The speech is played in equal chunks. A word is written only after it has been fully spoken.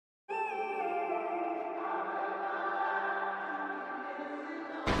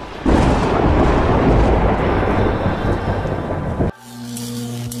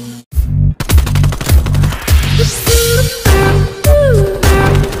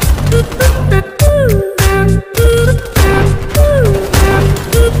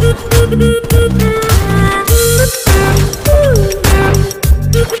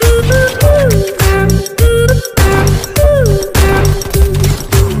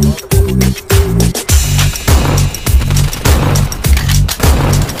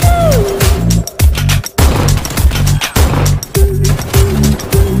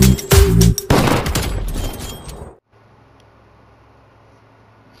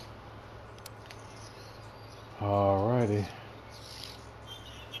Alrighty.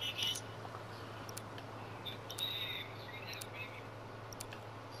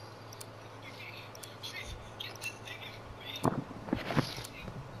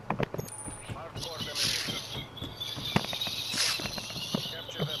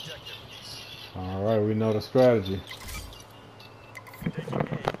 Alright, we know the strategy.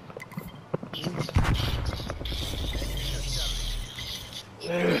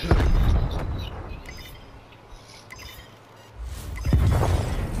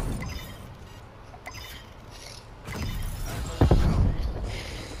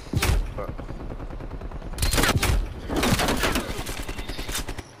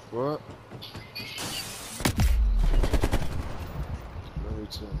 What? Let me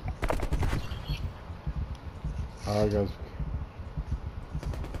tell you. Alright, guys.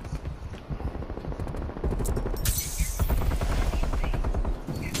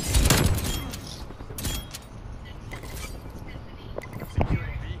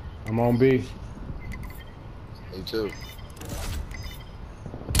 I'm on B. Me too.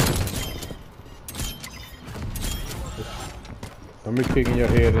 Let me kick in your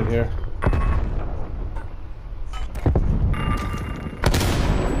head in here.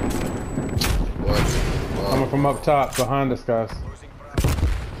 What? Coming from up top, behind us, guys.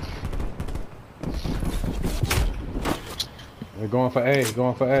 They're going for A,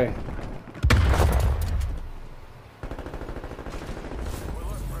 going for A.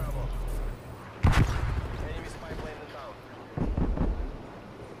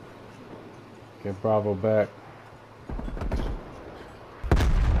 Get Bravo back.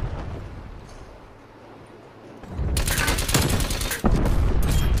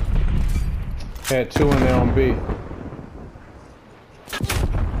 Had two in there on B.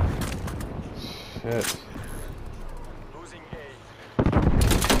 Shit. Losing A.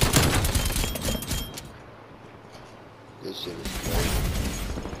 This shit is crazy.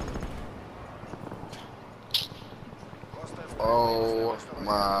 Oh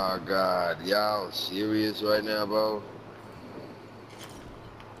my god. Y'all serious right now, bro?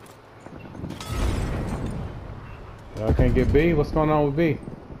 Y'all can't get B? What's going on with B?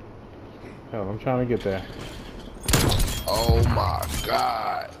 Hell, I'm trying to get there. Oh my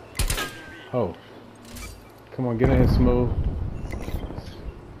god. Oh. Come on, get in here smooth.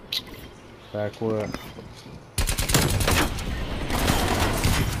 Backward.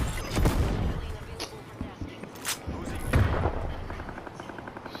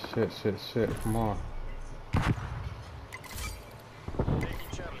 Shit. Come on. Taking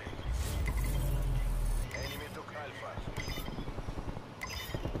Charlie. Enemy took Alpha.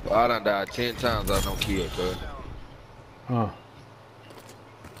 I done died 10 times, I don't kill, cuz. Huh.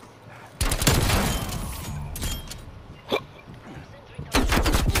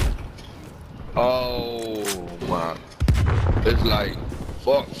 Oh my. It's like,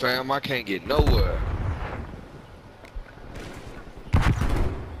 fuck fam, I can't get nowhere.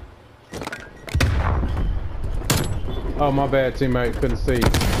 Oh, my bad, teammate. Couldn't see.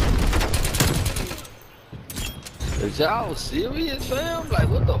 Is y'all serious, fam? Like,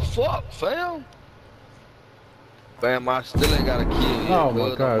 what the fuck, fam? Fam, I still ain't got a kill yet. Oh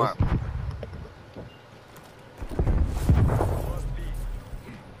my god.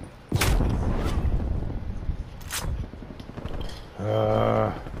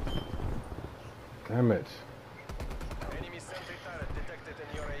 Damn it. Enemy sentry turret detected in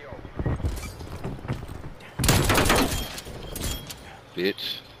your AO.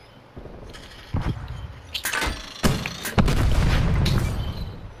 Bitch.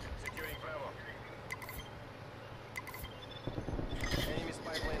 Securing Bravo. Enemy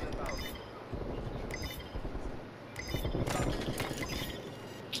spy plane inbound.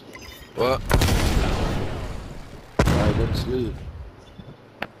 What? I didn't sleep.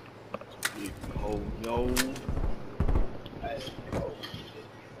 Oh no.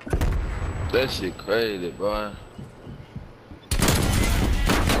 That shit crazy, boy.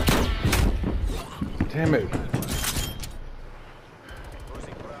 Damn it.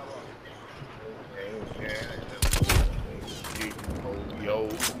 Losing Bravo. Yo.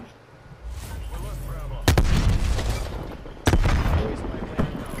 We lost Bravo. Enemy spy plane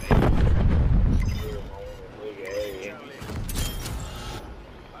inbound. Charlie.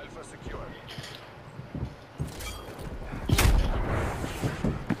 Alpha secure.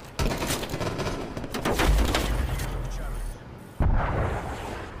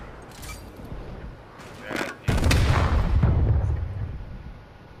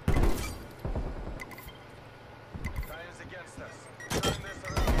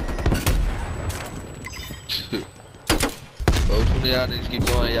 Both of y'all niggas keep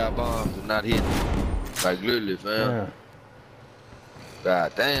throwing y'all bombs and not hitting. Like literally, fam. Yeah.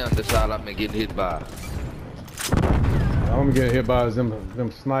 God damn, that's all I've been getting hit by. I'm gonna get hit by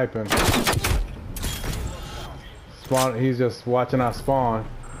them sniping. Spawn. He's just watching our spawn.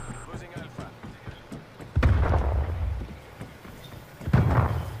 Losing Alpha.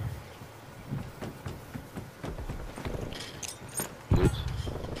 Bitch.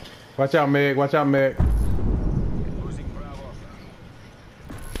 Watch out, Meg. Watch out, Meg. Losing Bravo.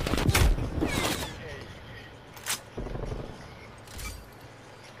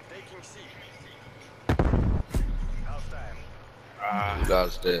 Taking C. Half time. We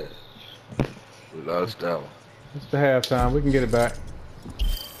lost that. We lost that one. It's the halftime. We can get it back.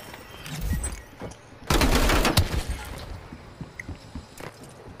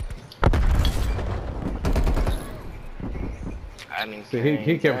 See,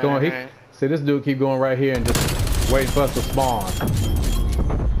 he kept going. See, this dude keep going right here and just waiting for us to spawn.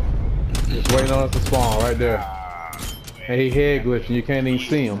 Just waiting on us to spawn right there. And he head glitching. You can't even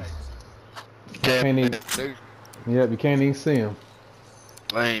see him. Can't even. Yep, you can't even see him.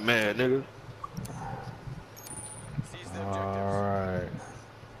 I ain't mad, nigga. Seize the objective. Alright.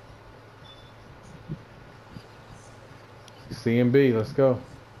 C and B, let's go.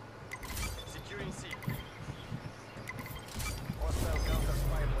 Securing C. Hostile counter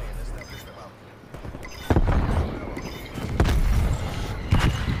spy plane established above. Bravo locked down.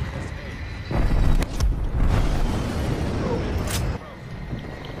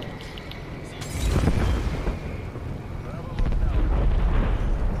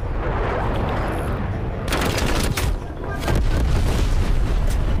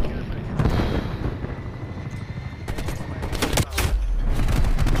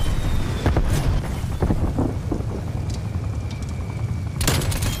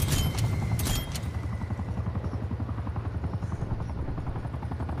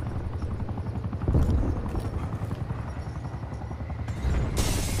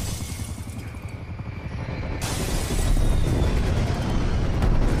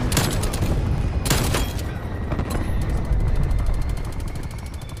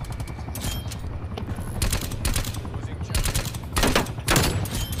 Losing Charlie.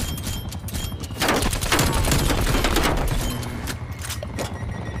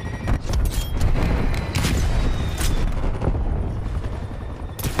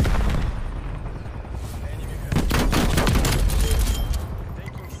 Enemy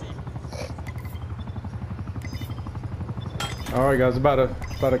taking C. Alright guys, about to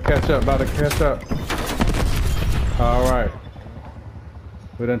catch up, Alright.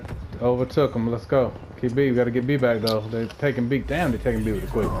 We done overtook them, let's go. Keep B, we gotta get B back though. They're taking B, damn, they're taking B with the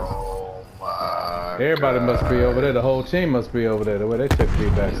quickness. Oh my Everybody God. must be over there, the whole team must be over there, the way they took B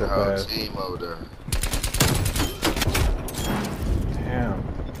back so The whole fast. team over there. Damn.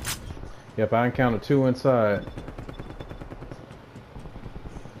 Yep, I encountered 2 inside.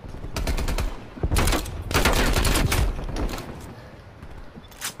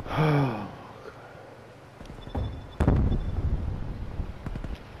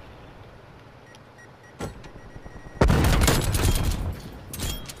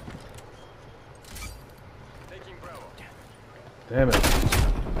 Taking Bravo. Damn it.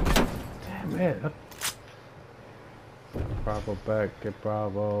 Damn it. Bravo back, get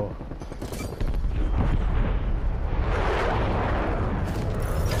Bravo.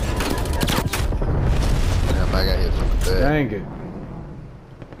 Damn, I got hit from the back. Dang it.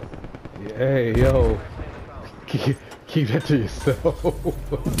 Yeah, hey, yo. Keep that to yourself.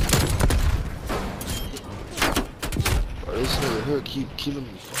 Bro, this nigga here keep killing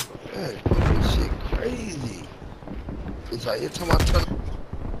me from the back, bro. This shit crazy. It's like every time I turn.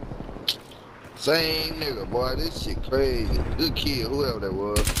 Same nigga, boy. This shit crazy. Good kid, whoever that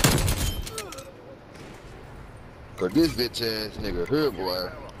was. Cause this bitch ass nigga here, boy.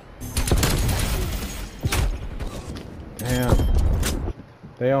 Damn.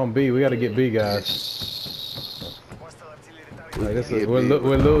 They on B. We gotta get B, guys. Hostile artillery target. Like, this Yeah, is, B.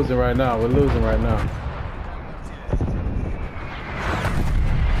 we're losing right now. We're losing right now.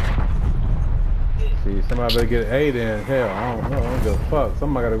 See, somebody better get an 8 in. Hell, I don't know. I don't give a fuck.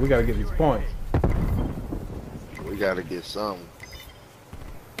 We gotta get these points. We gotta get something.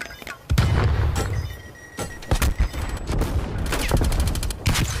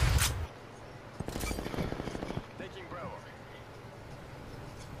 Taking Bravo.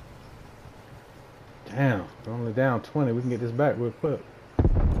 Damn, we're only down 20. We can get this back real quick.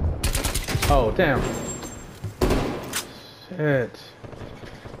 Oh, damn. Shit.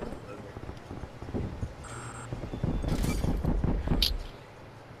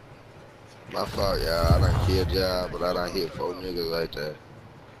 My fault, y'all. I done killed y'all, but I done hit 4 niggas like that.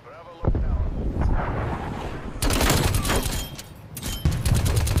 Bravo locked down.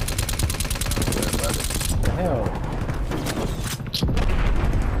 hell?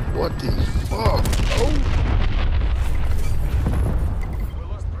 What the fuck? Oh. We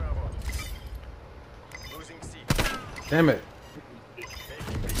lost Bravo. Losing C. Damn it.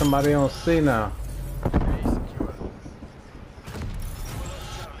 Somebody on C now. A secure. We lost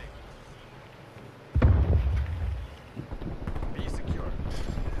Charlie. B secure.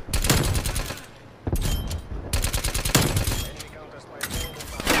 Enemy counters by plane in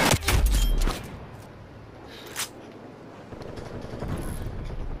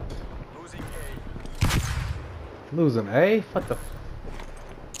losing A. Losing A? What the?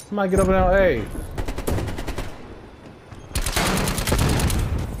 Somebody get over there on A.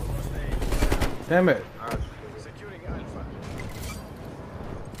 Damn it. Securing Alpha.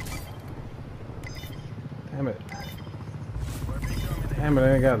 Damn it. We're being dominated. Damn it,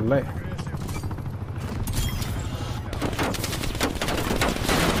 I ain't got a leg.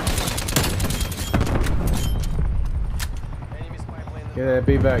 Enemy spy plane Get that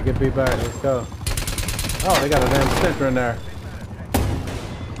B back, get B back, let's go. Oh, they got a damn center in there.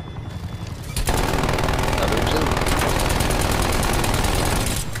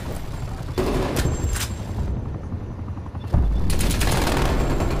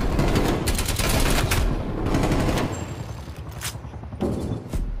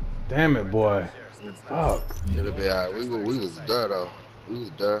 Damn it, boy. Fuck. It'll be alright. We was there though. We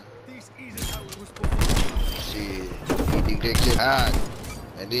was there. Shit. He did that shit hard.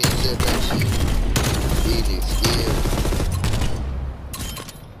 And then he said that shit. He did still.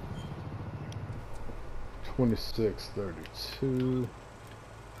 26-32.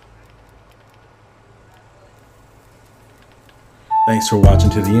 Thanks for watching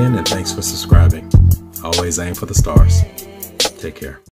to the end, and thanks for subscribing. Always aim for the stars. Take care.